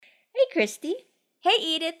Christy. Hey,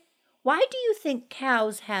 Edith. Why do you think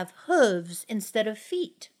cows have hooves instead of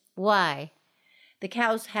feet? Why? The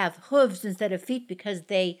cows have hooves instead of feet because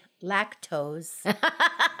they lactose.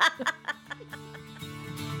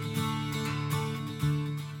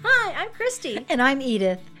 Hi, I'm Christy. And I'm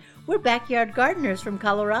Edith. We're backyard gardeners from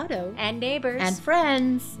Colorado. And neighbors. And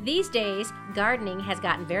friends. These days, gardening has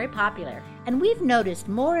gotten very popular. And we've noticed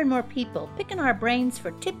more and more people picking our brains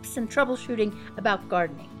for tips and troubleshooting about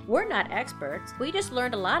gardening. We're not experts. We just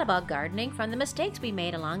learned a lot about gardening from the mistakes we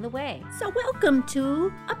made along the way. So welcome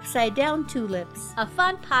to Upside Down Tulips, a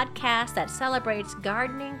fun podcast that celebrates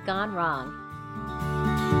gardening gone wrong.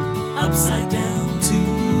 Upside Down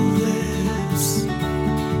Tulips.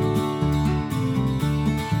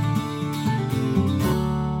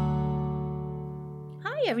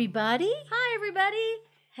 Hi, everybody. Hi, everybody.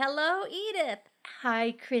 Hello, Edith.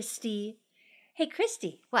 Hi, Christy. Hey,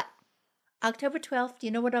 Christy. What? October 12th. Do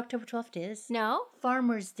you know what October 12th is? No?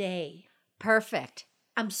 Farmer's Day. Perfect.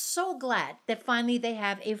 I'm so glad that finally they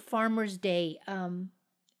have a Farmer's Day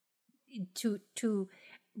to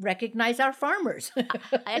recognize our farmers.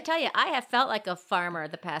 I tell you, I have felt like a farmer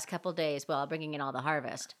the past couple days while bringing in all the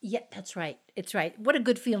harvest. Yeah, that's right. It's right. What a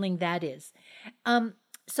good feeling that is.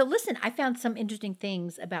 So listen, I found some interesting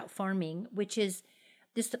things about farming, which is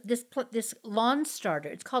this Lawn Starter.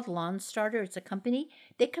 It's called Lawn Starter. It's a company.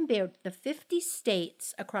 They compared the 50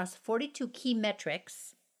 states across 42 key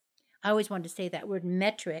metrics. I always wanted to say that word,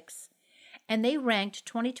 metrics. And they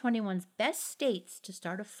ranked 2021's best states to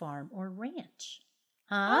start a farm or ranch.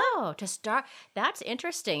 Huh? Oh, to start. That's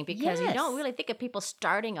interesting because you don't really think of people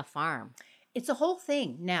starting a farm. It's a whole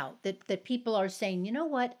thing now that people are saying, you know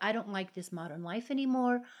what? I don't like this modern life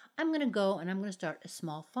anymore. I'm going to go and I'm going to start a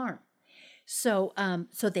small farm. So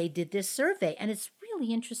they did this survey, and it's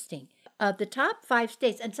really interesting. The top 5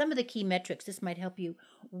 states, and some of the key metrics, this might help you,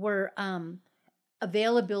 were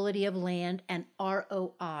availability of land and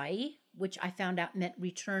ROI, which I found out meant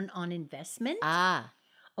return on investment. Ah.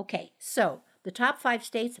 Okay, so the top 5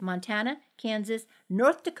 states, Montana, Kansas,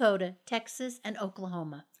 North Dakota, Texas, and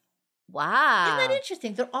Oklahoma. Wow. Isn't that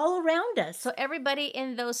interesting? They're all around us. So everybody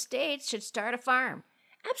in those states should start a farm.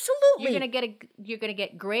 Absolutely. You're gonna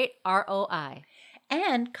get great ROI.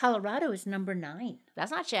 And Colorado is number 9.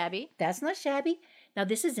 That's not shabby. That's not shabby. Now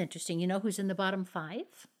this is interesting. You know who's in the bottom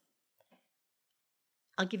 5?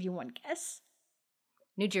 I'll give you one guess.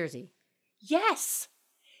 New Jersey. Yes.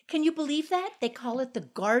 Can you believe that? They call it the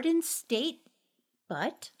Garden State,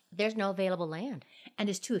 but there's no available land. And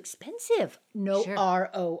it's too expensive. No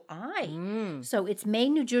ROI. So it's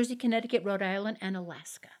Maine, New Jersey, Connecticut, Rhode Island, and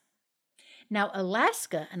Alaska. Now,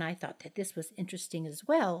 Alaska, and I thought that this was interesting as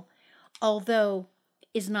well, although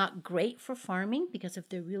is not great for farming because of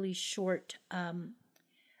the really short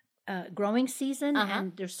growing season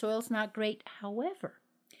and their soil's not great. However,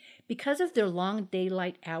 because of their long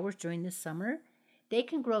daylight hours during the summer, they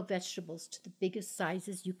can grow vegetables to the biggest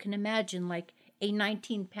sizes you can imagine, like a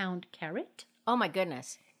 19-pound carrot. Oh, my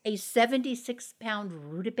goodness. A 76-pound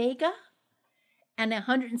rutabaga, and a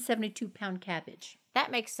 172-pound cabbage.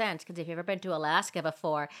 That makes sense because if you've ever been to Alaska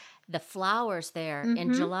before, the flowers there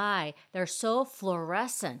in July, they're so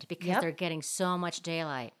fluorescent because they're getting so much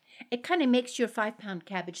daylight. It kind of makes your 5-pound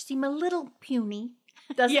cabbage seem a little puny,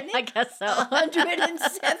 doesn't it? I guess so.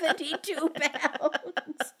 172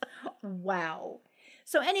 pounds. Wow.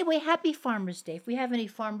 So anyway, happy Farmer's Day. If we have any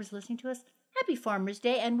farmers listening to us, happy Farmer's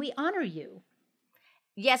Day, and we honor you.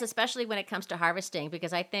 Yes, especially when it comes to harvesting,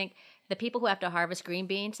 because I think the people who have to harvest green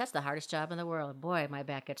beans, that's the hardest job in the world. Boy, my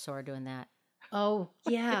back gets sore doing that. Oh,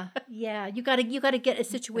 yeah, yeah. You gotta get a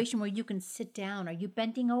situation where you can sit down. Are you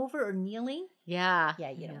bending over or kneeling? Yeah. Yeah,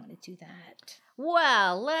 you don't want to do that.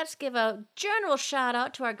 Well, let's give a general shout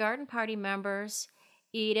out to our garden party members.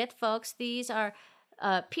 Edith, folks, these are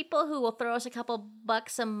people who will throw us a couple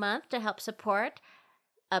bucks a month to help support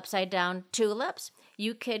Upside Down Tulips.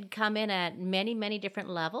 You could come in at many, many different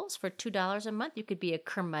levels. For $2 a month, you could be a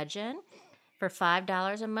curmudgeon. For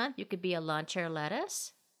 $5 a month, you could be a lawn chair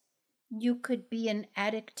lettuce. You could be an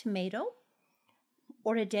attic tomato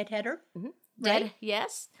or a deadheader. Mm-hmm. Right?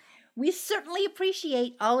 Yes. We certainly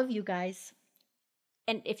appreciate all of you guys.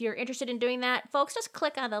 And if you're interested in doing that, folks, just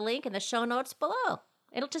click on the link in the show notes below.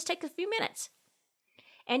 It'll just take a few minutes.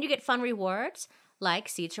 And you get fun rewards like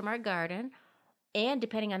seeds from our garden. And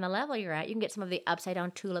depending on the level you're at, you can get some of the Upside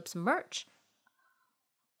Down Tulips merch.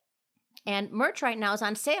 And merch right now is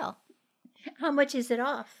on sale. How much is it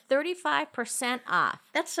off? 35% off.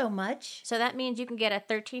 That's so much. So that means you can get a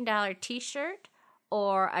 $13 t-shirt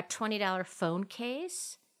or a $20 phone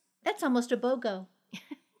case. That's almost a BOGO,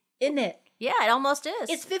 isn't it? Yeah, it almost is.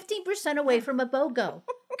 It's 15% away from a BOGO.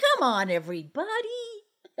 Come on, everybody.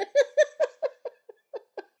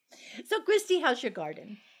 So, Christy, how's your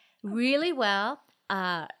garden? Really well,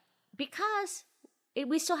 because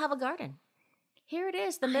we still have a garden. Here it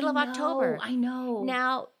is, the middle of October. I know.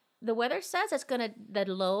 Now, the weather says the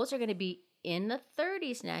lows are gonna be in the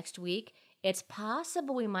 30s next week. It's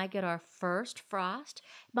possible we might get our first frost.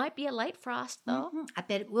 Might be a light frost though. I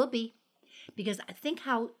bet it will be, because I think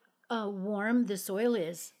how warm the soil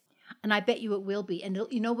is, and I bet you it will be. And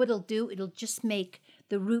you know what it'll do? It'll just make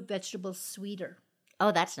the root vegetables sweeter.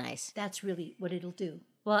 Oh, that's nice. That's really what it'll do.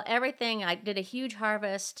 Well, I did a huge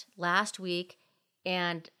harvest last week,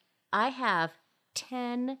 and I have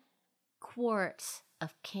 10 quarts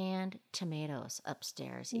of canned tomatoes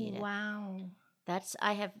upstairs, Edith. Wow.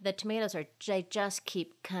 The tomatoes they just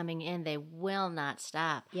keep coming in. They will not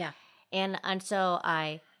stop. Yeah. And so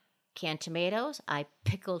I canned tomatoes, I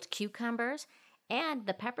pickled cucumbers, and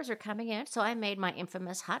the peppers are coming in. So I made my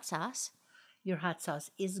infamous hot sauce. Your hot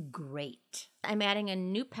sauce is great. I'm adding a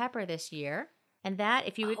new pepper this year. And that,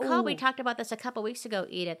 if you recall, we Oh. talked about this a couple weeks ago,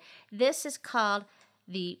 Edith. This is called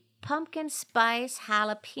the pumpkin spice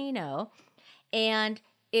jalapeno. And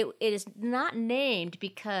it is not named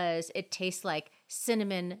because it tastes like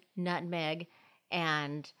cinnamon, nutmeg,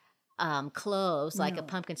 and cloves, like a No.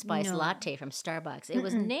 pumpkin spice No. latte from Starbucks. It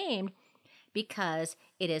was named because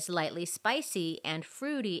it is lightly spicy and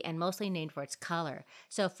fruity and mostly named for its color.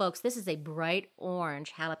 So, folks, this is a bright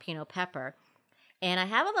orange jalapeno pepper. And I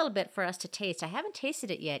have a little bit for us to taste. I haven't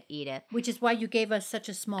tasted it yet, Edith. Which is why you gave us such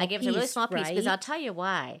a small piece. I gave us a really small piece because right? I'll tell you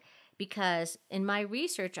why. Because in my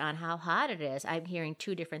research on how hot it is, I'm hearing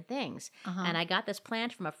two different things. Uh-huh. And I got this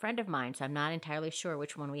plant from a friend of mine, so I'm not entirely sure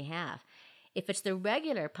which one we have. If it's the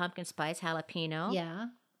regular pumpkin spice jalapeno, Yeah.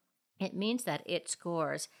 it means that it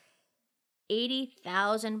scores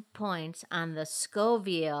 80,000 points on the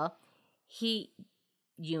Scoville heat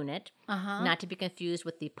unit, Uh-huh. not to be confused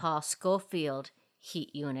with the Paul Scofield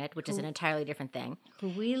heat unit, which is an entirely different thing. Who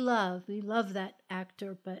we love. We love that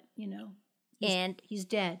actor, but, And he's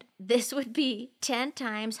dead. this would be 10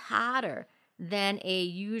 times hotter than a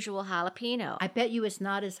usual jalapeno. I bet you it's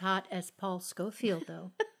not as hot as Paul Scofield,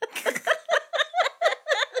 though.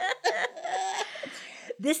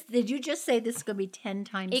 Did you just say this is going to be 10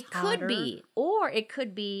 times It hotter? could be, or it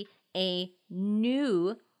could be a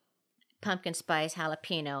new pumpkin spice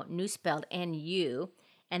jalapeno, new spelled N-U,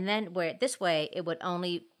 and then this way it would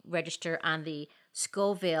only register on the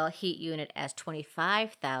Scoville heat unit as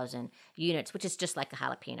 25,000 units, which is just like a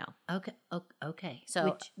jalapeno. Okay.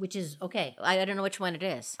 So- which is okay. I don't know which one it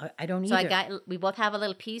is. I don't So either. we both have a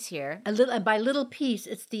little piece here. And by little piece,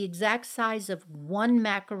 it's the exact size of one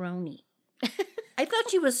macaroni. I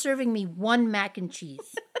thought you were serving me one mac and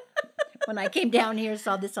cheese when I came down here and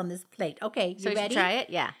saw this on this plate. Okay, So you we should ready? try it?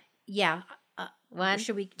 Yeah. Yeah. One,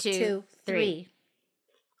 Should we? two, three.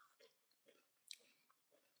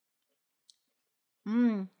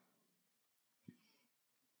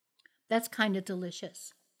 That's kind of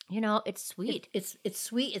delicious. You know, it's sweet. It's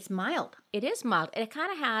sweet. It's mild. It is mild. It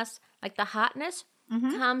kind of has, like, the hotness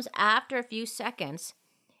Mm-hmm. comes after a few seconds,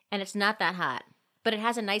 and it's not that hot, but it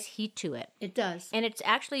has a nice heat to it. It does. And it's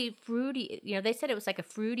actually fruity. You know, they said it was like a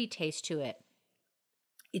fruity taste to it.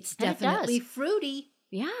 It's And it definitely does. fruity.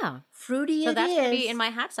 Yeah. Fruity So it that's going to is. be in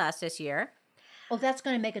my hot sauce this year. Oh, that's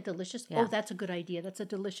going to make it delicious. Yeah. Oh, that's a good idea. That's a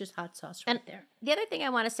delicious hot sauce right And there. the other thing I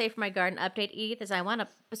want to say for my garden update, Edith, is I want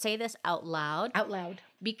to say this out loud Out loud.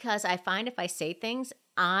 because I find if I say things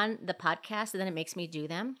on the podcast, then it makes me do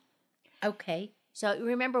them. Okay. So you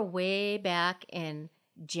remember way back in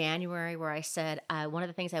January where I said one of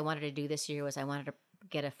the things I wanted to do this year was I wanted to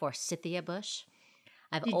get a forsythia bush.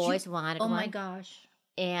 I've Did you- always wanted Oh one. my gosh.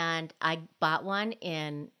 And I bought one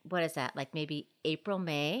in, what is that, like maybe April,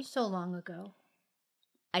 May. So long ago.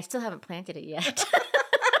 I still haven't planted it yet.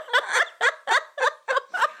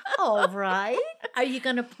 All right. Are you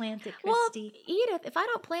going to plant it, Well, Christy? Edith, if I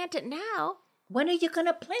don't plant it now, When are you going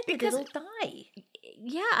to plant it? Because- It'll die.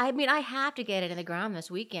 yeah, I mean, I have to get it in the ground this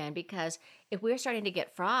weekend because if we're starting to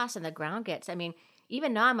get frost and the ground gets, I mean,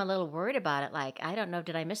 even now I'm a little worried about it. Like, I don't know,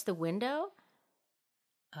 did I miss the window?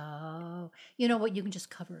 Oh. You know what? You can just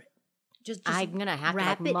cover it. Just I'm going to have to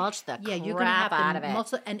wrap like it. mulch the Yeah, you're crap gonna have out to of it.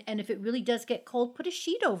 mulch it, and if it really does get cold, put a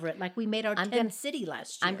sheet over it, like we made our I'm tent gonna- city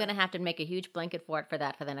last year. I'm going to have to make a huge blanket fort for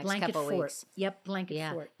that for the next blanket couple fort. weeks. Yep, blanket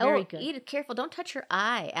Yeah. fort. Very oh, good. Edith, careful. Don't touch your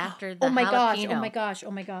eye after the Oh my gosh! jalapeno. Oh my gosh!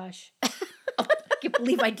 Oh my gosh! Oh, I can't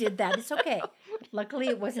believe I did that. It's okay. Luckily,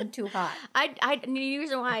 it wasn't too hot. The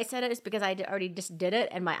reason why I said it is because I already just did it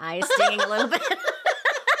and my eye is stinging a little bit.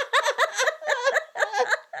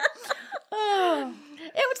 Oh,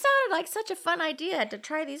 It sounded like such a fun idea to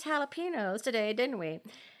try these jalapenos today, didn't we?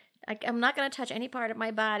 I'm not going to touch any part of my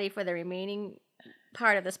body for the remaining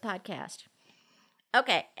part of this podcast.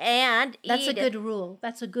 Okay, and That's a eat good rule.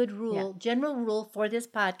 That's a good rule. General rule for this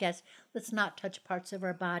podcast. Let's not touch parts of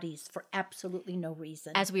our bodies for absolutely no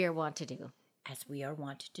reason. as we are wont to do. As we are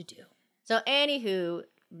wanted to do. So, anywho,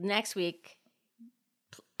 next week,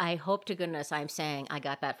 I hope to goodness I'm saying I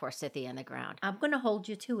got that forsythia in the ground. I'm going to hold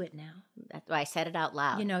you to it now. That's why I said it out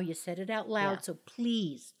loud. You know, you said it out loud, Yeah. so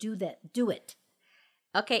please do that. Do it.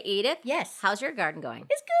 Okay, Edith. Yes. How's your garden going?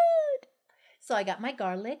 It's good. So I got my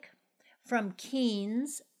garlic from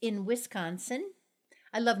Keens in Wisconsin.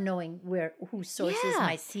 I love knowing who sources Yeah.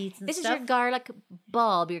 my seeds and This stuff. is your garlic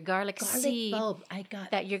bulb, your garlic garlic seed bulb. I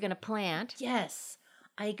got that you're going to plant. Yes.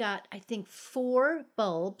 I got, I think, 4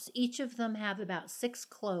 bulbs. Each of them have about 6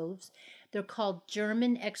 cloves. They're called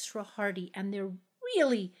German Extra Hardy, and they're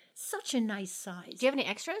really such a nice size. Do you have any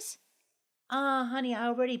extras? Honey, I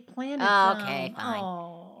already planted Oh, them. okay, fine.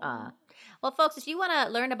 Oh. Well, folks, if you want to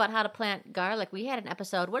learn about how to plant garlic, we had an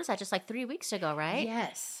episode, what is that, just like 3 weeks ago, right?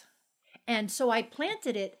 Yes. And so I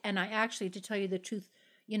planted it, and I actually, to tell you the truth,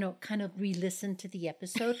 kind of re-listened to the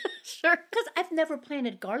episode. Sure. Because I've never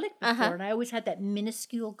planted garlic before, Uh-huh. and I always had that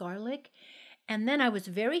minuscule garlic. And then I was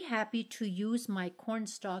very happy to use my corn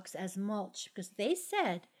stalks as mulch, because they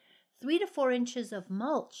said 3 to 4 inches of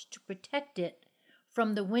mulch to protect it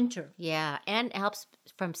from the winter. Yeah, and it helps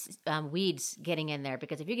from weeds getting in there,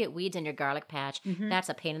 because if you get weeds in your garlic patch, that's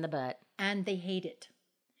a pain in the butt. And they hate it.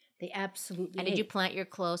 They absolutely And hate did you it. plant your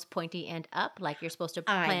clothes pointy end up like you're supposed to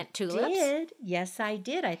I plant tulips? did. Yes, I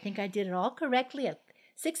did. I think I did it all correctly at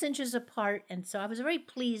 6 inches apart. And so I was very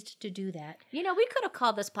pleased to do that. You know, we could have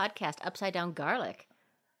called this podcast Upside Down Garlic,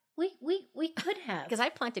 We could have. because I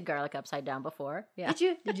planted garlic upside down before. Yeah. Did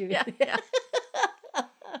you? Did you? Yeah.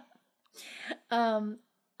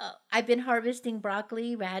 I've been harvesting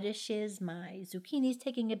broccoli, radishes, my zucchini's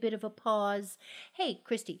taking a bit of a pause. Hey,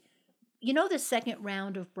 Christy, you know the second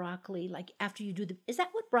round of broccoli, like after you do is that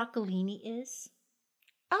what broccolini is?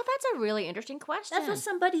 Oh, that's a really interesting question. That's what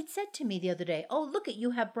somebody said to me the other day. Oh, look at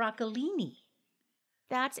you have broccolini.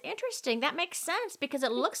 That's interesting. That makes sense because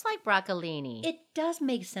it looks like broccolini. It does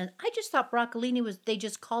make sense. I just thought broccolini they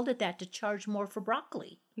just called it that to charge more for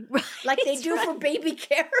broccoli. Right, Like they do for baby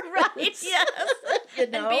carrots. Right, yes. You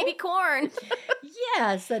know? And baby corn.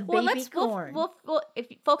 Yes, and baby corn. Well,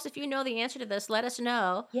 if you know the answer to this, let us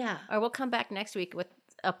know. Yeah. Or we'll come back next week with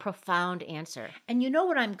a profound answer. And you know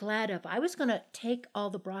what I'm glad of? I was going to take all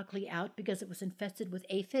the broccoli out because it was infested with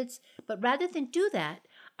aphids. But rather than do that,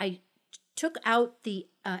 I took out the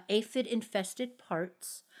aphid-infested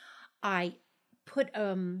parts. I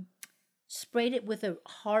sprayed it with a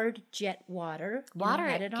hard jet water. Water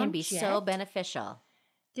had it can on be jet. so beneficial.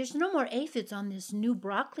 There's no more aphids on this new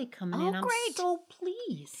broccoli coming Oh, in. I'm great. so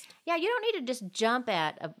pleased. Yeah, you don't need to just jump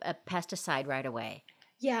at a pesticide right away.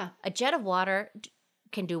 Yeah. A jet of water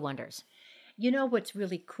can do wonders. You know what's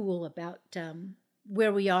really cool about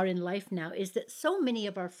where we are in life now is that so many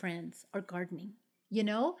of our friends are gardening, you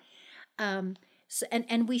know? So,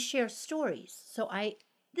 and we share stories. So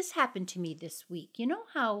this happened to me this week. You know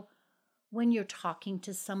how when you're talking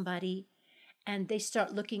to somebody and they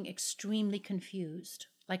start looking extremely confused,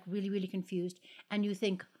 like really, really confused, and you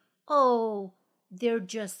think, oh, they're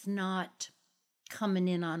just not coming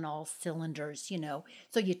in on all cylinders, you know?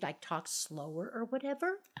 So you talk slower or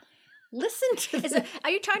whatever. Listen to this. Are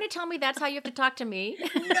you trying to tell me that's how you have to talk to me?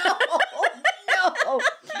 No.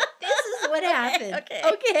 This is what happened.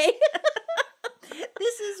 Okay.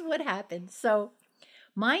 This is what happened. So,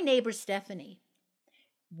 my neighbor Stephanie,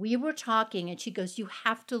 we were talking and she goes, "You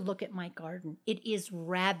have to look at my garden. It is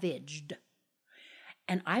ravaged."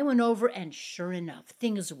 And I went over and sure enough,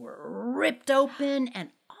 things were ripped open and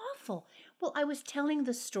awful. Well, I was telling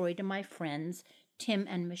the story to my friends, Tim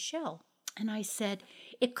and Michelle, and I said,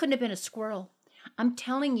 it couldn't have been a squirrel. I'm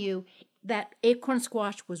telling you, that acorn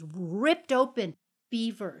squash was ripped open.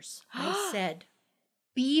 Beavers, I said.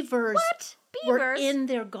 Beavers What? were Beavers? in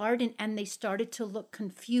their garden and they started to look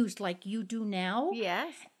confused like you do now.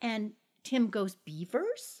 Yes. And Tim goes,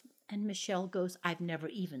 beavers? And Michelle goes, I've never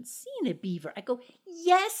even seen a beaver. I go,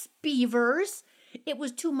 yes, beavers. It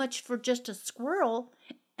was too much for just a squirrel.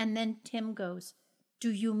 And then Tim goes,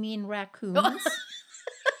 do you mean raccoons?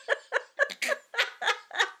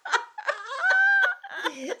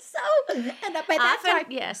 And by that time,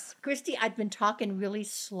 yes. Christy, I'd been talking really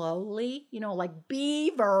slowly, like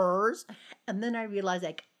beavers. And then I realized,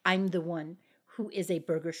 I'm the one who is a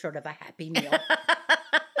burger short of a Happy Meal.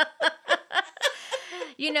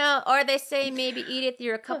 Or they say maybe, Edith,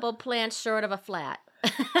 you're a couple plants short of a flat. A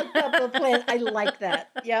couple of plants. I like that.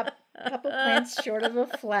 Yep. Couple plants short of a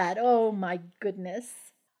flat. Oh, my goodness.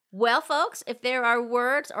 Well, folks, if there are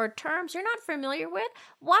words or terms you're not familiar with,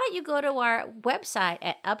 why don't you go to our website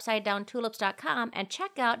at upsidedowntulips.com and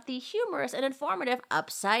check out the humorous and informative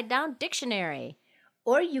Upside Down Dictionary.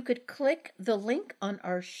 Or you could click the link on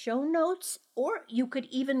our show notes, or you could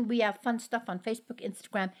even, we have fun stuff on Facebook,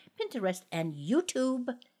 Instagram, Pinterest, and YouTube.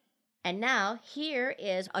 And now, here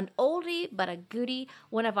is an oldie but a goodie,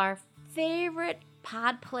 one of our favorite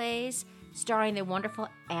pod plays starring the wonderful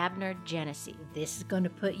Abner Genesee. This is going to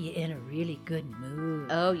put you in a really good mood.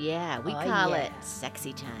 Oh, yeah, we Oh, call yeah. it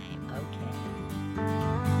Sexy Time. Okay.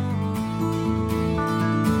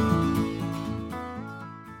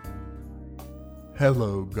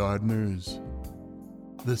 Hello, gardeners.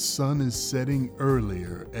 The sun is setting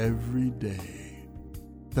earlier every day.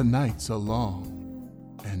 The nights are long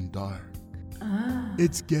and dark.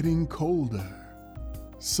 It's getting colder.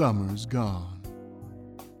 Summer's gone.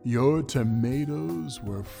 Your tomatoes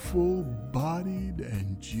were full-bodied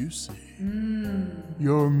and juicy.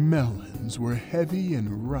 Your melons were heavy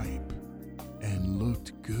and ripe and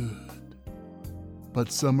looked good.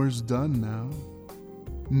 But summer's done now.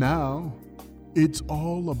 Now, it's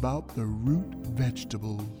all about the root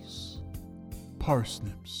vegetables.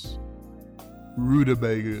 Parsnips,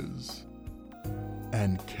 rutabagas,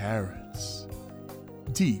 and carrots.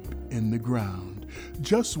 Deep in the ground,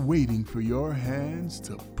 just waiting for your hands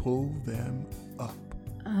to pull them up.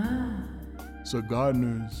 So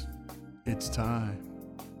gardeners, it's time.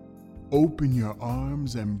 Open your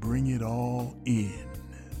arms and bring it all in.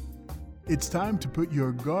 It's time to put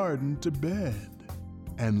your garden to bed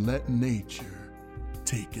and let nature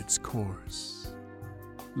take its course.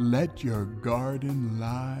 Let your garden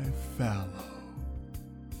lie fallow,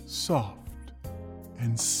 soft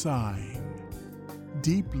and sighing,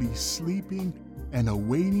 deeply sleeping and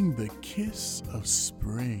awaiting the kiss of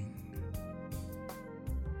spring.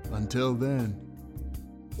 Until then,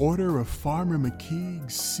 order a Farmer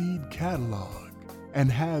McKee's seed catalog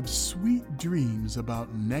and have sweet dreams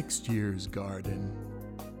about next year's garden.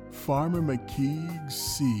 Farmer McKee's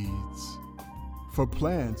Seeds. For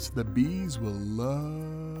plants the bees will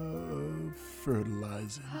love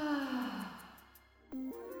fertilizing.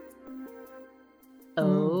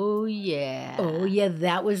 Oh, yeah. Oh, yeah,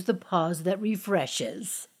 that was the pause that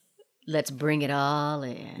refreshes. Let's bring it all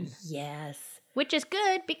in. Yes. Which is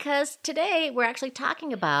good because today we're actually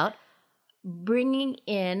talking about bringing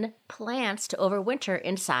in plants to overwinter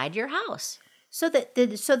inside your house. So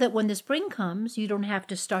that when the spring comes, you don't have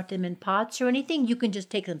to start them in pots or anything. You can just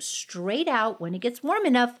take them straight out when it gets warm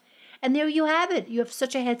enough, and there you have it. You have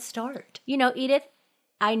such a head start. You know, Edith,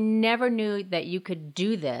 I never knew that you could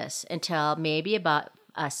do this until maybe about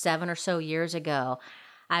 7 or so years ago.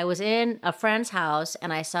 I was in a friend's house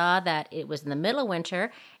and I saw that it was in the middle of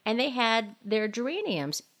winter and they had their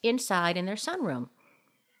geraniums inside in their sunroom.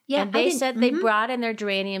 Yeah, and they said they brought in their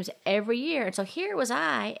geraniums every year. And so here was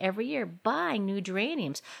I every year buying new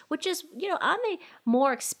geraniums, which is, you know, on the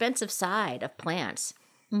more expensive side of plants.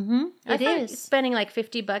 It is. Spending like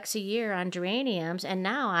 $50 a year on geraniums, and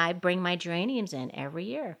now I bring my geraniums in every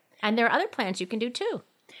year. And there are other plants you can do too.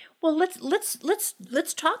 Well,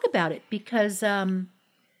 let's talk about it because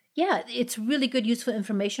yeah, it's really good, useful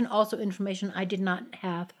information. Also, information I did not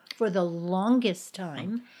have for the longest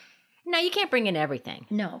time. Now you can't bring in everything.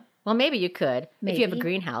 No. Well, maybe you could if you have a Maybe.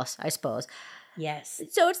 greenhouse, I suppose. Yes.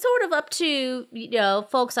 So it's sort of up to, you know,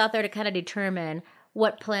 folks out there to kind of determine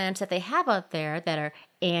what plants that they have out there that are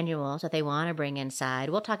annuals that they want to bring inside.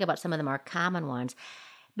 We'll talk about some of the more common ones.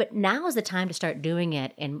 But now is the time to start doing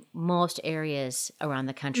it in most areas around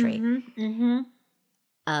the country. You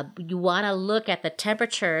want to look at the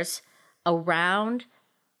temperatures around,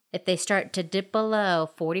 if they start to dip below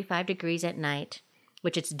 45 degrees at night,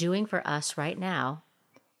 which it's doing for us right now.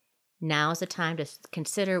 Now's the time to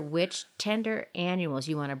consider which tender annuals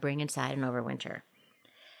you want to bring inside and overwinter.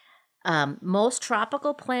 Most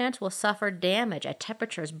tropical plants will suffer damage at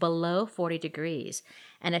temperatures below 40 degrees,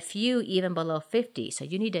 and a few even below 50. So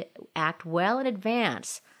you need to act well in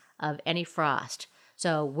advance of any frost.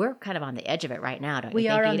 So we're kind of on the edge of it right now, don't We you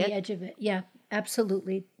think, are on Edith? the edge of it. Yeah,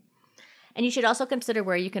 absolutely. And you should also consider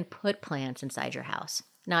where you can put plants inside your house.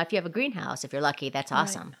 Now, if you have a greenhouse, if you're lucky, that's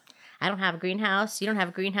awesome. I don't have a greenhouse. You don't have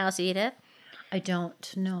a greenhouse, Edith. I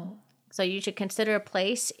don't know. So you should consider a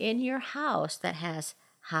place in your house that has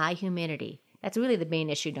high humidity. That's really the main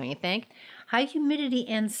issue, don't you think? High humidity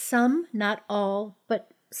and some, not all,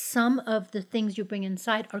 but some of the things you bring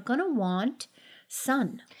inside are going to want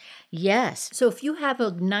sun. Yes. So if you have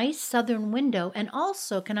a nice southern window, and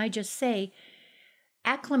also, can I just say,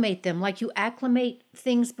 acclimate them like you acclimate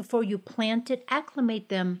things before you plant it, acclimate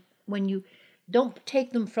them when you don't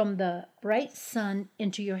take them from the bright sun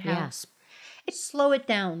into your Yeah. house. Slow it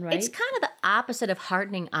down, right? It's kind of the opposite of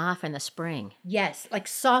hardening off in the spring. Yes, like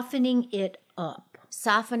softening it up.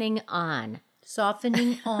 Softening on.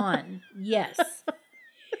 Softening on. Yes.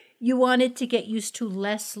 You want it to get used to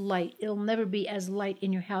less light. It'll never be as light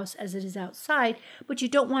in your house as it is outside, but you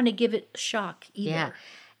don't want to give it shock either.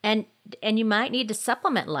 Yeah. And you might need to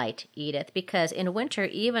supplement light, Edith, because in winter,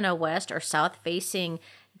 even a west or south facing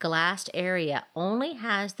glassed area only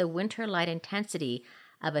has the winter light intensity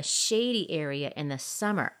of a shady area in the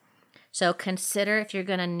summer. So consider if you're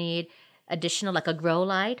going to need additional, like a grow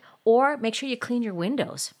light, or make sure you clean your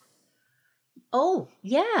windows. Oh,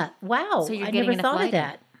 yeah. Wow. So you're I getting never enough thought of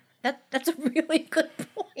lighting. that. That's a really good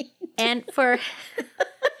point. And for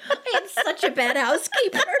I am such a bad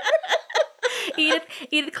housekeeper.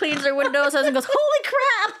 Edith cleans her windows and goes, "Holy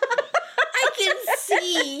crap!" I can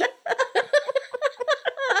see.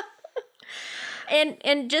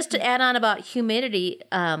 And just to add on about humidity,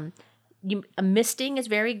 misting is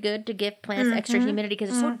very good to give plants extra humidity because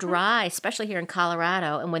it's so dry, especially here in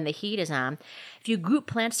Colorado and when the heat is on. If you group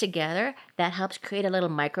plants together, that helps create a little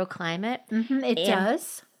microclimate. It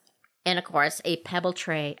does. And of course, a pebble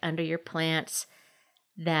tray under your plants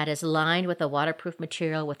that is lined with a waterproof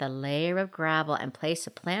material with a layer of gravel, and place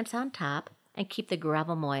the plants on top and keep the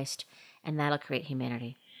gravel moist, and that'll create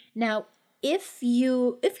humidity. Now, if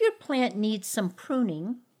your plant needs some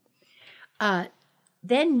pruning,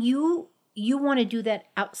 then you want to do that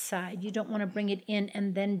outside. You don't want to bring it in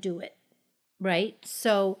and then do it, right?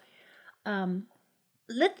 So,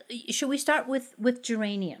 should we start with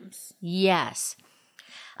geraniums? Yes.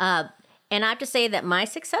 And I have to say that my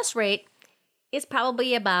success rate is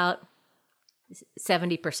probably about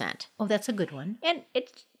 70%. Oh, that's a good one. And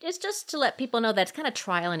it's just to let people know that it's kind of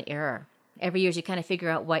trial and error. Every year you kind of figure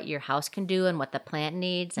out what your house can do and what the plant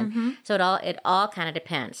needs. And so it all kind of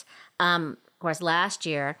depends. Of course, last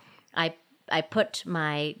year I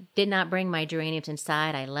did not bring my geraniums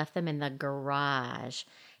inside. I left them in the garage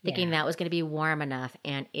thinking that was going to be warm enough,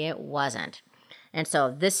 and it wasn't. And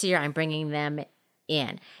so this year I'm bringing them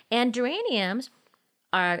in. And geraniums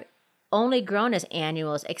are only grown as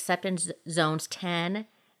annuals except in zones 10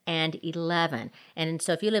 and 11. And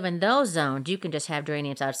so if you live in those zones, you can just have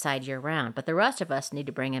geraniums outside year-round. But the rest of us need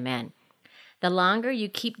to bring them in. The longer you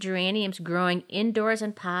keep geraniums growing indoors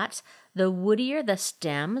in pots, the woodier the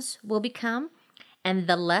stems will become, and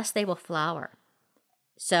the less they will flower.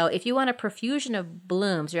 So if you want a profusion of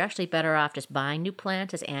blooms, you're actually better off just buying new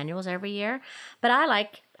plants as annuals every year. But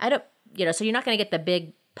so you're not going to get the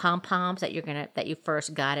big pom-poms that you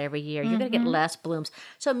first got every year. You're going to get less blooms.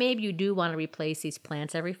 So maybe you do want to replace these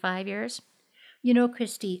plants every 5 years. You know,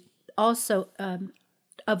 Christy, also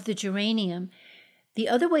of the geranium, the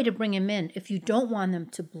other way to bring them in, if you don't want them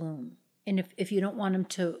to bloom, and if you don't want them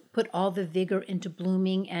to put all the vigor into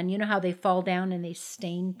blooming, and you know how they fall down and they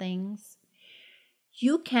stain things,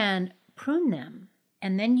 you can prune them,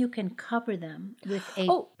 and then you can cover them with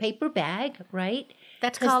a paper bag, right?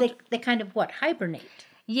 That's because called... they kind of hibernate.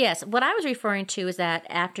 Yes. What I was referring to is that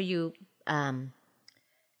after you,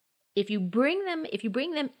 if you bring them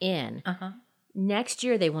in, next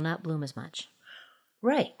year they will not bloom as much.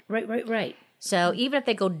 Right. So even if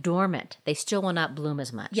they go dormant, they still will not bloom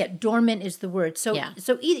as much. Yeah, dormant is the word. So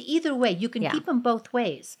either way, you can keep them both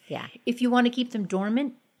ways. Yeah. If you want to keep them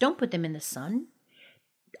dormant, don't put them in the sun.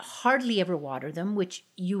 Hardly ever water them, which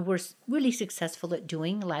you were really successful at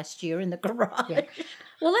doing last year in the garage. Yeah.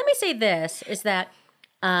 Well, let me say this, is that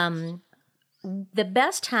the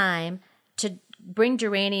best time to bring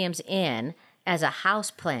geraniums in as a house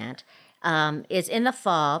plant is in the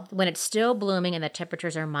fall when it's still blooming and the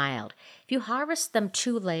temperatures are mild. If you harvest them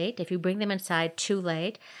too late, if you bring them inside too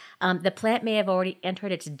late, the plant may have already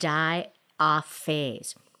entered its die-off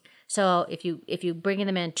phase. So if you bring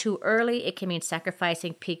them in too early, it can mean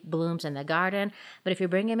sacrificing peak blooms in the garden. But if you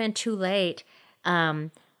bring them in too late,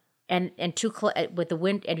 and too with the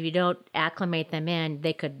wind, and if you don't acclimate them in,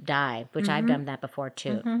 they could die, which I've done that before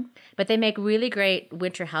too. But they make really great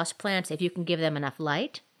winter house plants if you can give them enough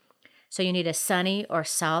light. So you need a sunny or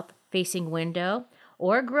south-facing window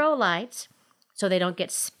or grow lights so they don't get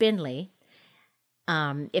spindly.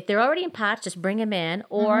 If they're already in pots, just bring them in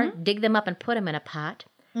or dig them up and put them in a pot.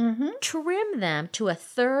 Trim them to a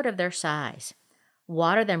third of their size.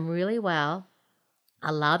 Water them really well.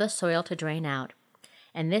 Allow the soil to drain out.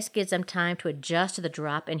 And this gives them time to adjust to the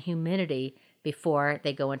drop in humidity before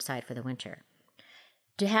they go inside for the winter.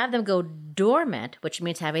 To have them go dormant, which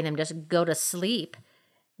means having them just go to sleep,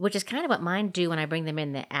 which is kind of what mine do when I bring them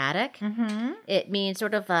in the attic. It means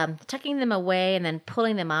sort of tucking them away and then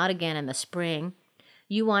pulling them out again in the spring.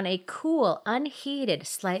 You want a cool, unheated,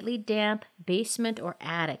 slightly damp basement or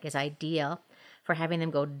attic is ideal for having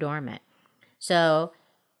them go dormant. So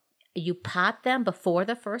you pot them before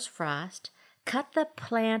the first frost, cut the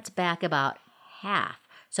plants back about half,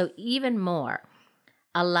 so even more.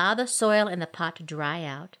 Allow the soil in the pot to dry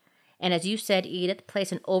out. And as you said, Edith,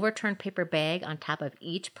 place an overturned paper bag on top of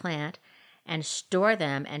each plant and store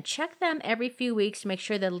them and check them every few weeks to make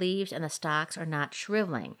sure the leaves and the stalks are not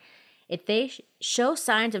shriveling. If they show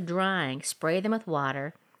signs of drying, spray them with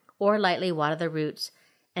water or lightly water the roots,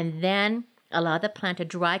 and then allow the plant to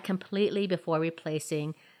dry completely before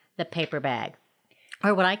replacing the paper bag.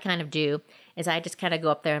 Or what I kind of do is I just kind of go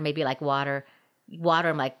up there and maybe like water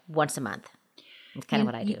them like once a month. That's kind of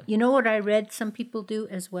what I do. You know what I read some people do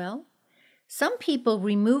as well? Some people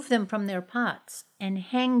remove them from their pots and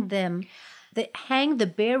hang the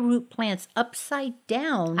bare root plants upside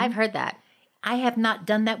down. I've heard that. I have not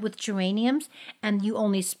done that with geraniums, and you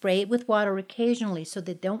only spray it with water occasionally so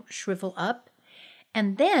they don't shrivel up.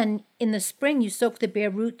 And then in the spring, you soak the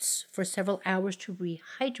bare roots for several hours to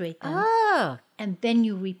rehydrate them. Oh, And then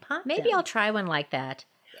you repot maybe them. I'll try one like that.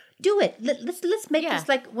 Do it. Let's make Yeah. this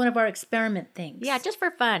like one of our experiment things. Yeah, just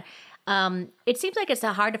for fun. It seems like it's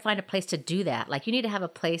hard to find a place to do that. Like you need to have a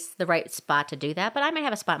place, the right spot to do that. But I may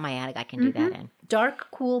have a spot in my attic I can do that in. Dark,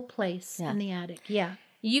 cool place Yeah. in the attic. Yeah.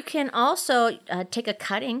 You can also take a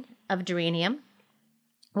cutting of geranium,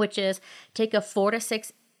 which is take a 4 to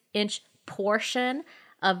 6 inch portion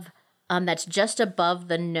of that's just above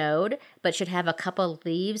the node, but should have a couple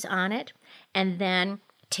leaves on it, and then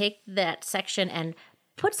take that section and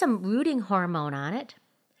put some rooting hormone on it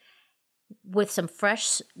with some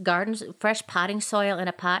fresh potting soil in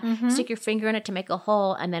a pot. Stick your finger in it to make a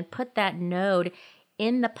hole, and then put that node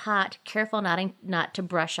in the pot. Careful not to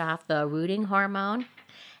brush off the rooting hormone,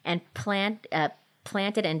 and plant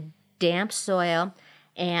it in damp soil,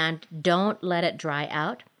 and don't let it dry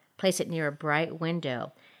out. Place it near a bright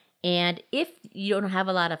window. And if you don't have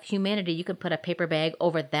a lot of humidity, you can put a paper bag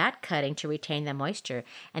over that cutting to retain the moisture.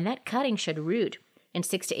 And that cutting should root in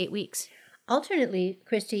 6 to 8 weeks. Alternately,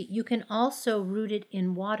 Christy, you can also root it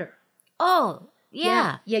in water. Oh,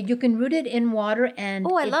 yeah. Yeah, you can root it in water, and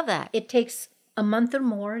Oh, I love that. It takes a month or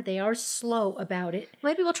more. They are slow about it.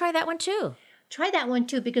 Maybe we'll try that one too. Try that one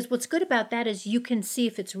too, because what's good about that is you can see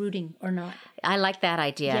if it's rooting or not. I like that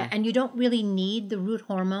idea. Yeah, and you don't really need the root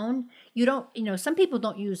hormone. You don't, some people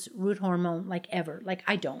don't use root hormone like ever. Like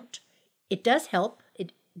I don't. It does help,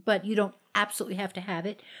 but you don't absolutely have to have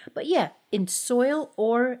it. But yeah, in soil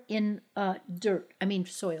or in dirt. I mean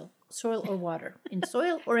soil or water. In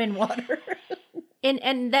soil or in water.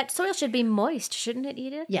 And that soil should be moist, shouldn't it,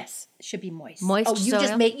 Edith? Yes, it should be moist. Moist Oh, you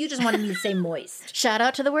soil? you just wanted me to say moist. Shout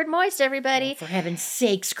out to the word moist, everybody. For heaven's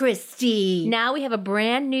sakes, Christy. Now we have a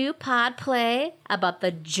brand new pod play about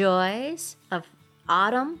the joys of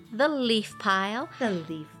autumn, the leaf pile. The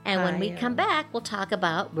leaf And when we pile. come back, we'll talk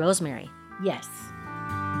about rosemary. Yes.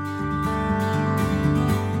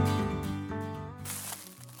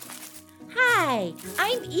 Hi,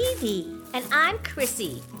 I'm Evie. And I'm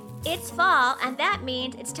Chrissy. It's fall, and that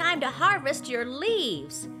means it's time to harvest your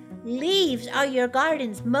leaves. Leaves are your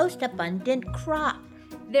garden's most abundant crop.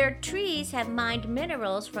 Their trees have mined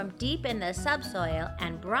minerals from deep in the subsoil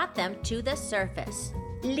and brought them to the surface.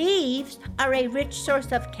 Leaves are a rich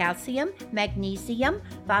source of calcium, magnesium,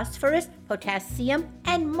 phosphorus, potassium,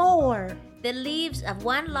 and more. The leaves of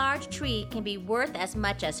one large tree can be worth as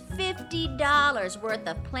much as $50 worth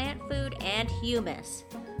of plant food and humus.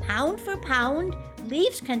 Pound for pound,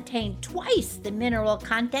 leaves contain twice the mineral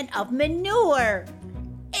content of manure.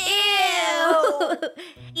 Ew!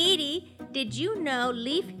 Edie, did you know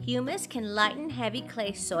leaf humus can lighten heavy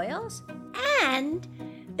clay soils? And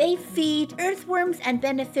they feed earthworms and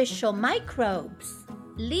beneficial microbes.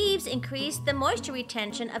 Leaves increase the moisture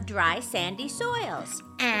retention of dry, sandy soils.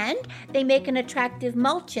 And they make an attractive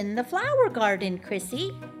mulch in the flower garden,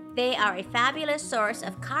 Chrissy. They are a fabulous source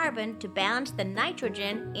of carbon to balance the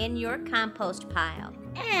nitrogen in your compost pile.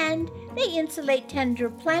 And they insulate tender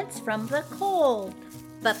plants from the cold.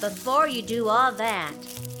 But before you do all that,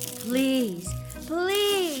 please,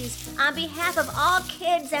 on behalf of all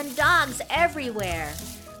kids and dogs everywhere,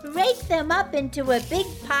 Rake them up into a big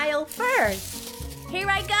pile first. here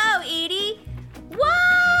I go, Edie.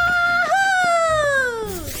 Wahoo!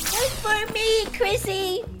 Wait for me,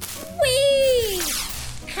 Chrissy. Whee!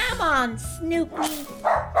 Come on, Snoopy.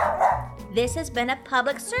 This has been a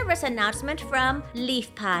public service announcement from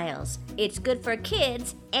Leaf Piles. It's good for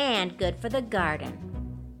kids and good for the garden.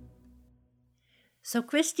 So,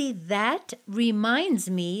 Christy, that reminds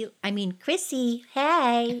me, Chrissy,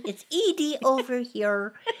 hey, it's Edie over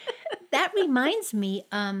here. That reminds me,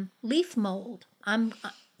 leaf mold.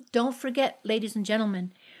 Don't forget, ladies and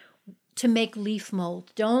gentlemen, to make leaf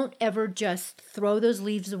mold. Don't ever just throw those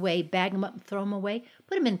leaves away, bag them up and throw them away.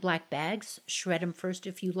 Put them in black bags, shred them first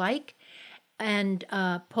if you like, and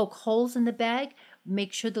poke holes in the bag.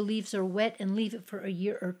 Make sure the leaves are wet and leave it for a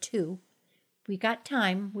year or two. We got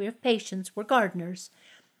time. We have patience. We're gardeners.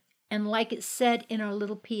 And like it said in our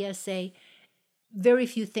little PSA, very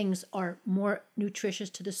few things are more nutritious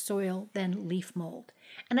to the soil than leaf mold.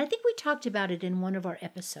 And I think we talked about it in one of our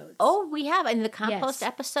episodes. Oh, we have in the compost Yes.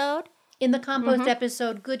 episode. In the compost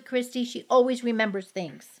episode, good Christy, she always remembers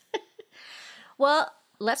things. Well,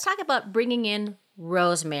 let's talk about bringing in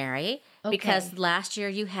rosemary because Okay. last year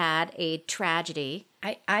you had a tragedy.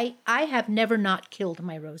 I have never not killed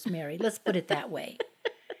my rosemary. Let's put it that way.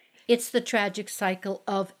 It's the tragic cycle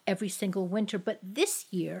of every single winter. But this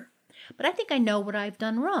year, but I think I know what I've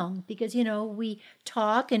done wrong because, we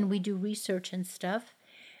talk and we do research and stuff.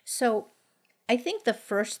 So I think the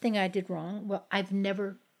first thing I did wrong, well, I've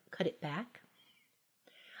never cut it back.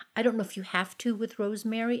 I don't know if you have to with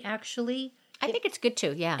rosemary, actually. I think it's good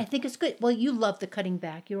too, yeah. I think it's good. Well, you love the cutting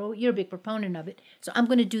back. You're a big proponent of it. So I'm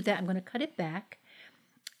going to do that. I'm going to cut it back.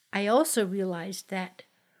 I also realized that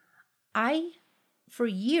I, for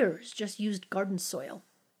years, just used garden soil.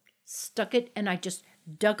 Stuck it, and I just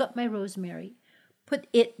dug up my rosemary, put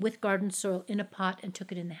it with garden soil in a pot, and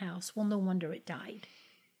took it in the house. Well, no wonder it died.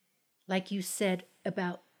 Like you said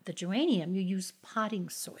about the geranium, you use potting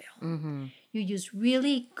soil. Mm-hmm. You use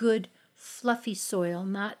really good, fluffy soil,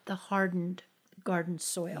 not the hardened garden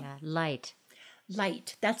soil. Yeah, light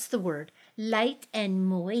Light, that's the word. Light and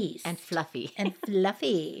moist. and fluffy. And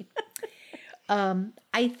fluffy.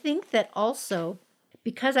 I think that also,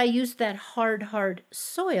 because I used that hard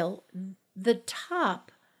soil, the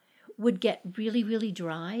top would get really, really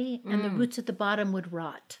dry and the roots at the bottom would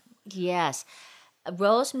rot. Yes.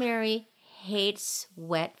 Rosemary hates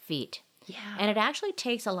wet feet. Yeah. And it actually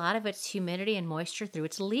takes a lot of its humidity and moisture through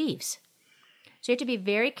its leaves. So you have to be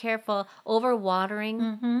very careful.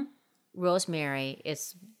 Overwatering rosemary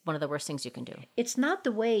is one of the worst things you can do. It's not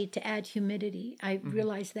the way to add humidity. I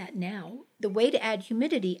realize that now. The way to add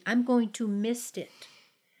humidity, I'm going to mist it.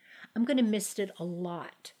 I'm going to mist it a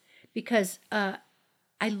lot because I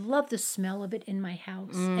love the smell of it in my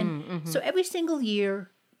house. And so every single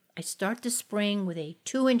year, I start the spring with a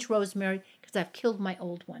 2-inch rosemary because I've killed my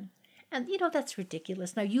old one. And, that's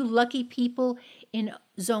ridiculous. Now, you lucky people in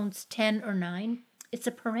zones 10 or 9, it's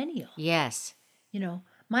a perennial. Yes.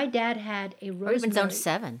 My dad had a rosemary. Or even zone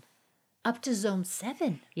 7. Up to zone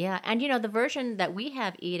 7. Yeah. And the version that we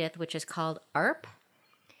have, Edith, which is called ARP,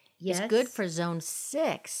 Yes. is good for zone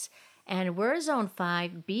 6. And we're zone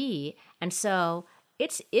 5B. And so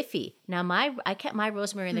it's iffy. Now, I kept my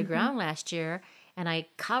rosemary in the ground last year, and I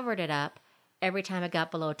covered it up every time it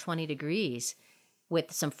got below 20 degrees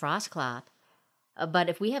with some frost cloth. But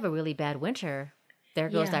if we have a really bad winter, there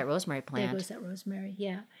goes Yeah. that rosemary plant. There goes that rosemary,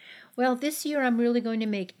 yeah. Well, this year I'm really going to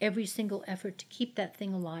make every single effort to keep that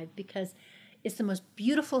thing alive because it's the most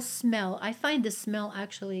beautiful smell. I find the smell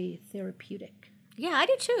actually therapeutic. Yeah, I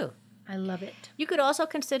do too. I love it. You could also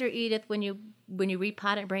consider, Edith, when you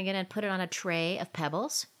repot it, bring it in, put it on a tray of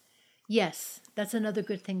pebbles. Yes, that's another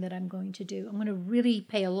good thing that I'm going to do. I'm going to really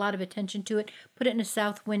pay a lot of attention to it, put it in a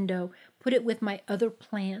south window, put it with my other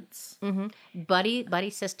plants. Buddy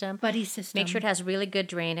system. Buddy system. Make sure it has really good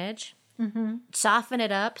drainage. Soften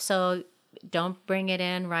it up so don't bring it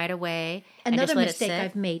in right away. and Another just let mistake it sit.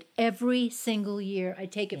 I've made every single year. I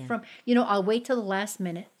take it from, I'll wait till the last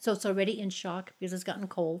minute so it's already in shock because it's gotten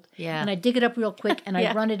cold. Yeah. And I dig it up real quick and I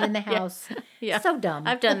Yeah. run it in the house. Yeah. So dumb.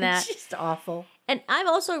 I've done that. It's just awful. And I've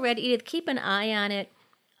also read, Edith, keep an eye on it.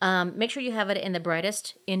 Make sure you have it in the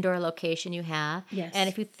brightest indoor location you have. Yes. And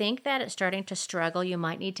if you think that it's starting to struggle, you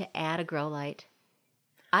might need to add a grow light.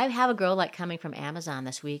 I have a grow light coming from Amazon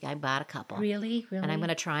this week. I bought a couple. Really? And I'm going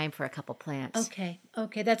to try them for a couple plants.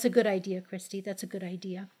 Okay. That's a good idea, Christy. That's a good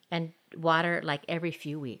idea. And water like every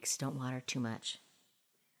few weeks. Don't water too much.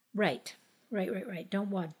 Right.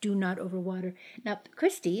 Do not overwater. Now,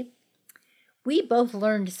 Christy, we both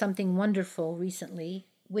learned something wonderful recently,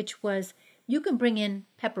 which was you can bring in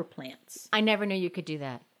pepper plants. I never knew you could do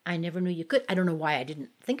that. I never knew you could. I don't know why I didn't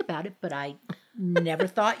think about it, but I never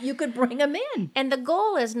thought you could bring them in. And the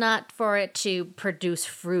goal is not for it to produce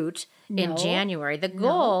fruit in No. January. The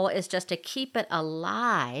goal is just to keep it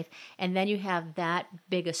alive, and then you have that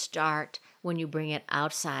big a start when you bring it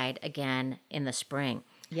outside again in the spring.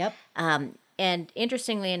 Yep. And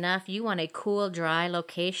interestingly enough, you want a cool, dry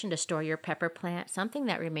location to store your pepper plant, something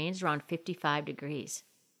that remains around 55 degrees.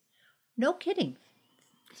 No kidding.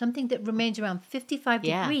 Something that remains around 55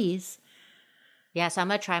 Yeah. degrees. Yeah, so I'm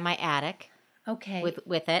going to try my attic Okay.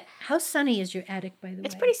 with it. How sunny is your attic, by the way?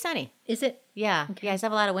 It's pretty sunny. Is it? Yeah. Okay. Yeah, I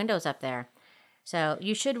have a lot of windows up there. So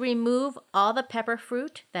you should remove all the pepper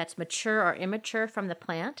fruit that's mature or immature from the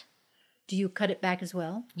plant. Do you cut it back as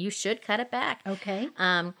well? You should cut it back. Okay.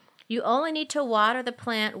 You only need to water the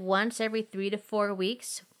plant once every 3 to 4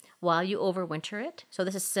 weeks while you overwinter it. So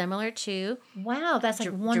this is similar to Wow, that's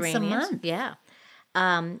like once a geraniums. month. Yeah.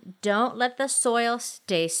 Don't let the soil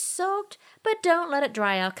stay soaked, but don't let it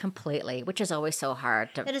dry out completely, which is always so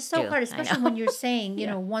hard to That is so do. hard, I know. especially when you're saying, you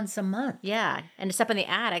know, once a month. Yeah, and it's up in the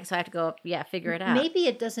attic, so I have to go, figure it out. Maybe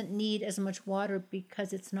it doesn't need as much water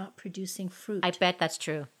because it's not producing fruit. I bet that's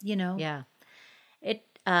true. you know? Yeah.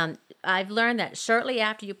 I've learned that shortly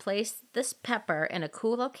after you place this pepper in a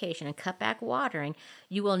cool location and cut back watering,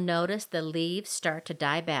 you will notice the leaves start to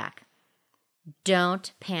die back.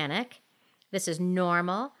 Don't panic. This is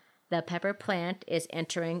normal. The pepper plant is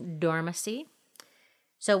entering dormancy.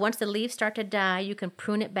 So once the leaves start to die, you can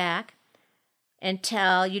prune it back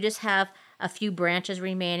until you just have a few branches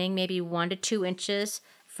remaining, maybe 1 to 2 inches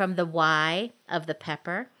from the Y of the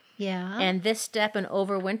pepper. Yeah. And this step in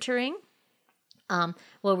overwintering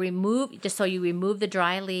will remove, just so you remove the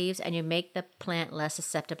dry leaves and you make the plant less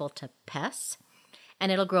susceptible to pests.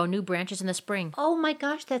 And it'll grow new branches in the spring. Oh my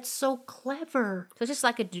gosh, that's so clever. So it's just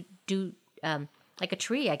like like a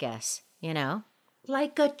tree, I guess, you know?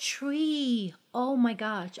 Like a tree. Oh my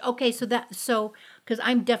gosh. Okay, so because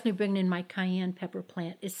I'm definitely bringing in my cayenne pepper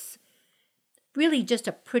plant. It's really just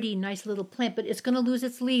a pretty nice little plant, but it's going to lose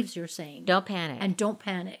its leaves, you're saying. Don't panic. And don't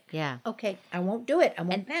panic. Yeah. Okay, I won't do it. I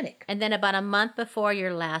won't panic. And then about a month before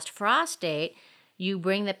your last frost date, you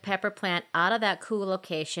bring the pepper plant out of that cool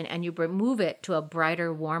location and you move it to a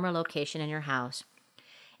brighter, warmer location in your house.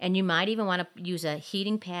 And you might even want to use a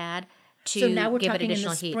heating pad to So now we're give it talking in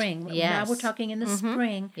additional the heat. spring. Yes. Now we're talking in the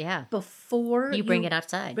spring. Yeah. Before You bring it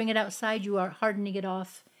outside. Bring it outside. You are hardening it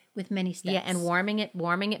off with many steps. Yeah, and warming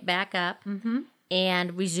it back up,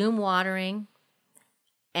 and resume watering,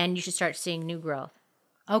 and you should start seeing new growth.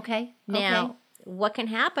 Okay. Now, okay. what can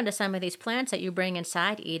happen to some of these plants that you bring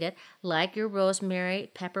inside, Edith, like your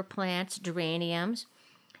rosemary, pepper plants, geraniums,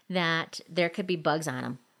 that there could be bugs on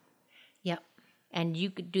them, Yep. and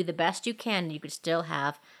you could do the best you can. You could still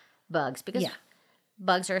have bugs because Yeah.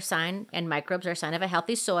 bugs are a sign, and microbes are a sign of a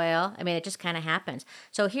healthy soil. I mean, it just kind of happens.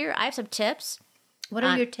 So here, I have some tips What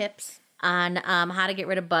are your tips? on how to get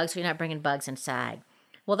rid of bugs so you're not bringing bugs inside.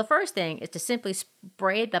 Well, the first thing is to simply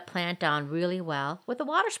spray the plant down really well with a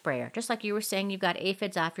water sprayer. Just like you were saying, you got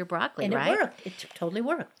aphids off your broccoli, And right? it worked. It totally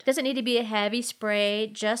worked. Doesn't need to be a heavy spray,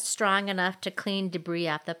 just strong enough to clean debris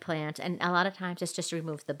off the plant. And a lot of times it's just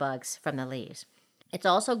removes the bugs from the leaves. It's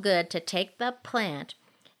also good to take the plant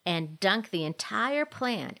and dunk the entire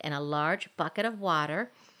plant in a large bucket of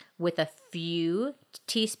water with a few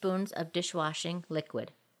teaspoons of dishwashing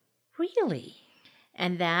liquid. Really?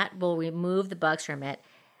 And that will remove the bugs from it.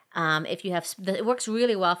 If you have, it works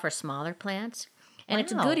really well for smaller plants, and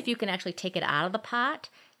it's Wow. good if you can actually take it out of the pot,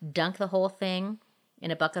 dunk the whole thing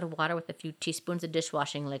in a bucket of water with a few teaspoons of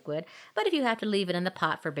dishwashing liquid. But if you have to leave it in the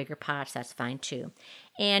pot for bigger pots, that's fine too.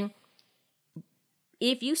 And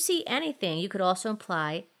if you see anything, you could also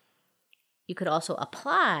apply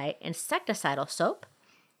insecticidal soap,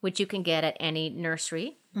 which you can get at any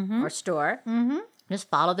nursery or store. Just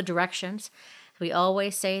follow the directions. We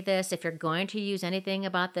always say this, if you're going to use anything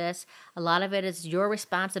about this, a lot of it is your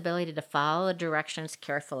responsibility to follow the directions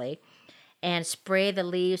carefully and spray the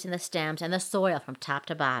leaves and the stems and the soil from top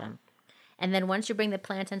to bottom. And then once you bring the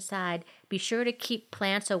plants inside, be sure to keep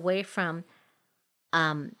plants away from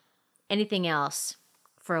anything else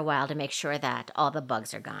for a while to make sure that all the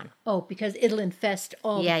bugs are gone. Oh, because it'll infest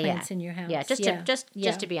all the plants in your house. Yeah,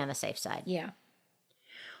 just to be on the safe side. Yeah.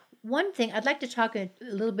 One thing, I'd like to talk a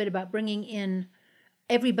little bit about bringing in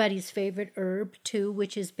everybody's favorite herb too,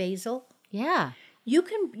 which is basil. Yeah. You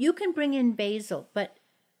can bring in basil, but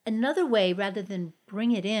another way rather than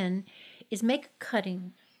bring it in is make a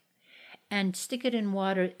cutting and stick it in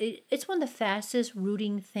water. It's one of the fastest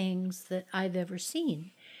rooting things that I've ever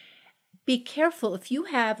seen. Be careful if you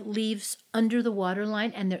have leaves under the water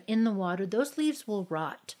line and they're in the water, those leaves will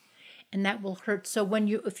rot and that will hurt. So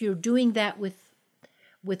if you're doing that with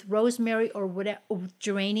rosemary or whatever, or with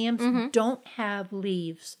geraniums, don't have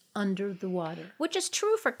leaves under the water. Which is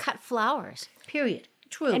true for cut flowers. Period.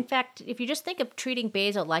 True. In fact, if you just think of treating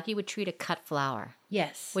basil like you would treat a cut flower,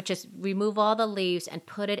 yes. which is remove all the leaves and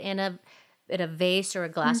put it in a vase or a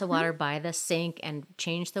glass of water by the sink and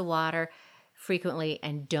change the water frequently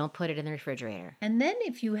and don't put it in the refrigerator. And then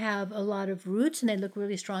if you have a lot of roots and they look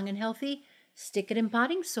really strong and healthy, stick it in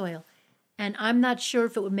potting soil. And I'm not sure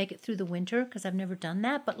if it would make it through the winter because I've never done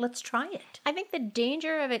that, but let's try it. I think the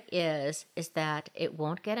danger of it is that it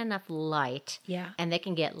won't get enough light. Yeah. And they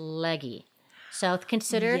can get leggy. So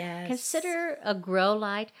consider a grow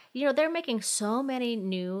light. You know, they're making so many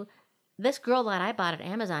new. This grow light I bought at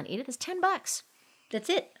Amazon, Edith, is $10. That's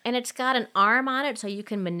it. And it's got an arm on it so you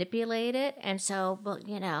can manipulate it. And so, well,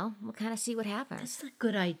 you know, we'll kind of see what happens. That's a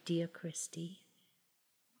good idea, Christy.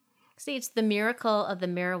 See, it's the miracle of the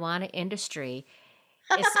marijuana industry.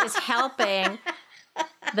 Is helping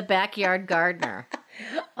the backyard gardener.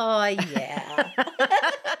 Oh, yeah.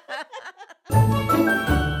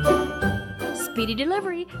 Speedy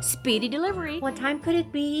delivery. Speedy delivery. What time could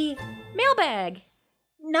it be? Mailbag.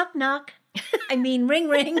 Knock, knock. I mean, ring,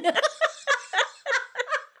 ring.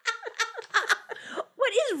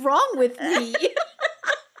 What is wrong with me?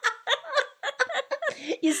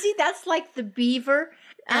 You see, that's like the beaver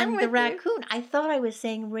and the raccoon. I thought I was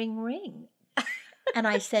saying ring, ring. And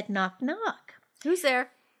I said knock, knock. Who's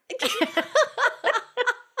there?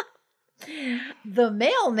 The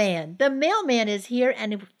mailman. The mailman is here.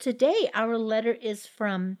 And today our letter is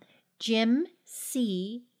from Jim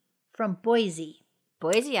C. from Boise.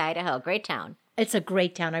 Boise, Idaho. Great town. It's a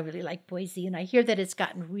great town. I really like Boise. And I hear that it's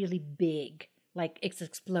gotten really big. Like it's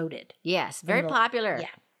exploded. Yes, very popular. Yeah.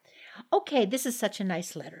 Okay, this is such a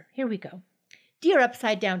nice letter. Here we go. Dear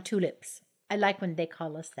Upside Down Tulips. I like when they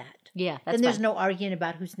call us that. Yeah, that's Then there's fun. no arguing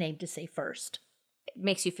about whose name to say first. It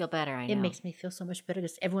makes you feel better, I know. It makes me feel so much better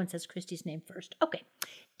because everyone says Christy's name first. Okay.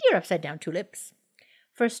 Dear Upside Down Tulips.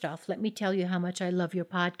 First off, let me tell you how much I love your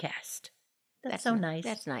podcast. That's so nice.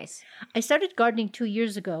 That's nice. I started gardening 2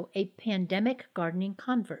 years ago, a pandemic gardening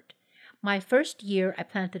convert. My first year, I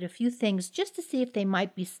planted a few things just to see if it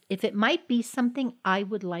might be something I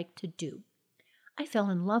would like to do. I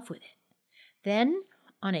fell in love with it. Then,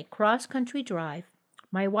 on a cross-country drive,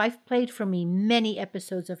 my wife played for me many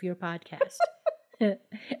episodes of your podcast.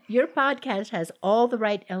 Your podcast has all the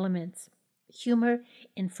right elements: humor,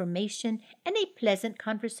 information, and a pleasant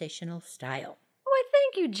conversational style. Why,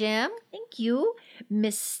 thank you, Jim. Thank you.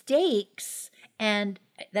 Mistakes, and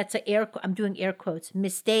that's I'm doing air quotes,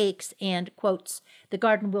 mistakes and quotes, the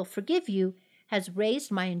garden will forgive you, has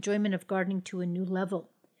raised my enjoyment of gardening to a new level.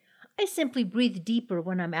 I simply breathe deeper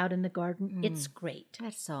when I'm out in the garden. It's great.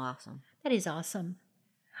 That's so awesome. That is awesome.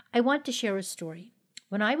 I want to share a story.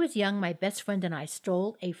 When I was young, my best friend and I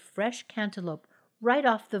stole a fresh cantaloupe right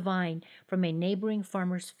off the vine from a neighboring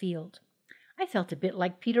farmer's field. I felt a bit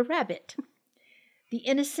like Peter Rabbit. The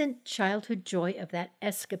innocent childhood joy of that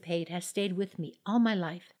escapade has stayed with me all my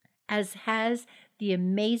life, as has the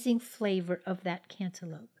amazing flavor of that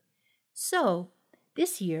cantaloupe. So,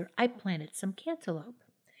 this year I planted some cantaloupe.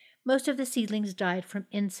 Most of the seedlings died from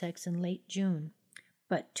insects in late June,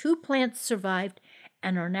 but 2 plants survived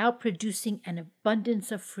and are now producing an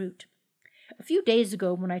abundance of fruit. A few days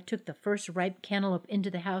ago, when I took the first ripe cantaloupe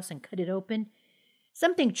into the house and cut it open,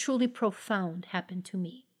 something truly profound happened to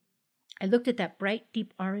me. I looked at that bright,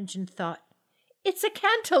 deep orange and thought, it's a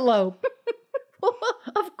cantaloupe.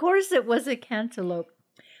 Of course it was a cantaloupe.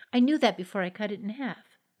 I knew that before I cut it in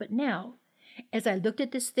half. But now, as I looked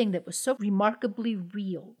at this thing that was so remarkably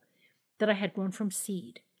real, that I had grown from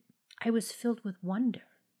seed, I was filled with wonder,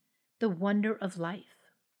 the wonder of life.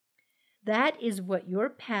 That is what your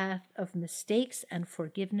path of mistakes and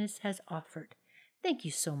forgiveness has offered. Thank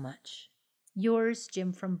you so much. Yours,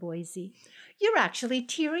 Jim from Boise. You're actually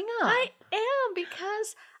tearing up. I am,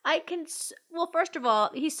 because I can. Well, first of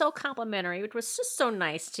all, he's so complimentary, which was just so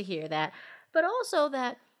nice to hear that. But also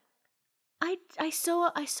that I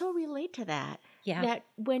so relate to that. Yeah. That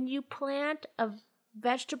when you plant a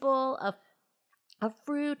vegetable, a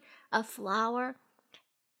fruit, a flower,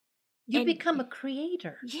 you become a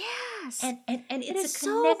creator. Yes, And it it's is a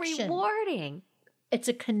connection. so rewarding. It's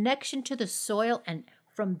a connection to the soil, and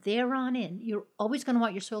from there on in, you're always going to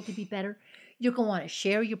want your soil to be better. You're going to want to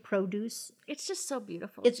share your produce. It's just so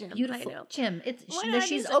beautiful. It's Jim. beautiful. I know. Jim, Why not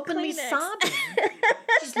she's use a openly Kleenex? sobbing.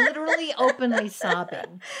 She's literally openly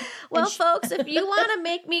sobbing. Well, folks, if you want to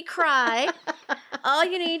make me cry, all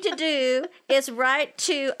you need to do is write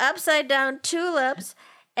to Upside Down Tulips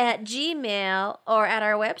at Gmail or at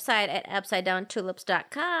our website at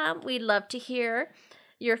upsidedowntulips.com. We'd love to hear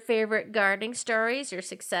your favorite gardening stories, your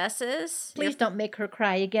successes. Please don't make her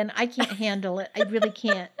cry again. I can't handle it. I really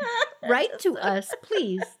can't. Write to us,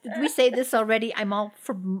 please. Did we say this already? I'm all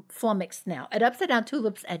flummoxed now. At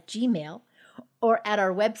upsidedowntulips at Gmail or at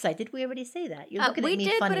our website. Did we already say that? You're looking We at me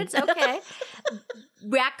did, funny. but it's okay.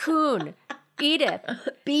 Raccoon. Edith.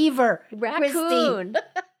 Beaver. Raccoon.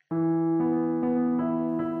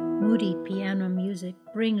 moody piano music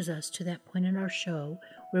brings us to that point in our show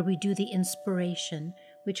where we do the inspiration,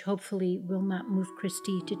 which hopefully will not move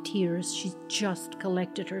Christy to tears. She's just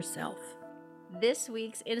collected herself. This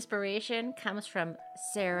week's inspiration comes from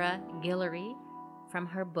Sarah Guillory from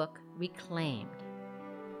her book Reclaimed.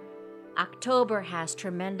 October has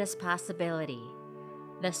tremendous possibility.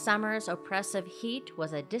 The summer's oppressive heat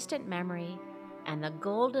was a distant memory, and the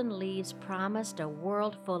golden leaves promised a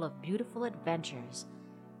world full of beautiful adventures.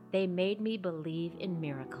 They made me believe in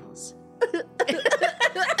miracles.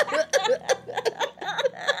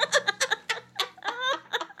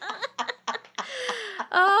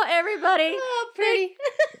 Oh, everybody. Oh, pretty.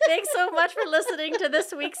 Thanks so much for listening to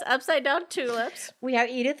this week's Upside Down Tulips. We are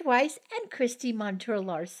Edith Weiss and Christy Montour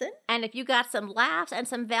Larson. And if you got some laughs and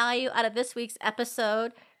some value out of this week's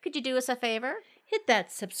episode, could you do us a favor? Hit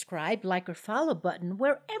that subscribe, like, or follow button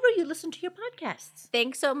wherever you listen to your podcasts.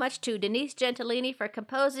 Thanks so much to Denise Gentilini for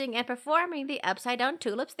composing and performing the Upside Down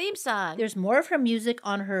Tulips theme song. There's more of her music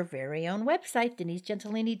on her very own website,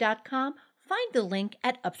 denisegentilini.com. Find the link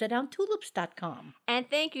at upsidedowntulips.com. And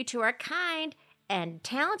thank you to our kind and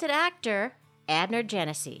talented actor, Adner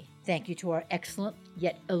Genesee. Thank you to our excellent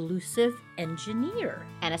yet elusive engineer.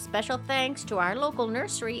 And a special thanks to our local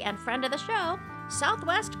nursery and friend of the show,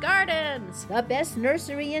 Southwest Gardens. The best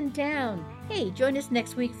nursery in town. Hey, join us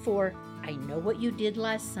next week for I Know What You Did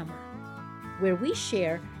Last Summer, where we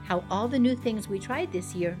share how all the new things we tried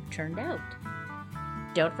this year turned out.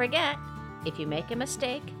 Don't forget, if you make a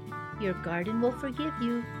mistake, your garden will forgive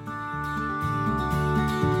you.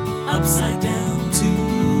 Upside down.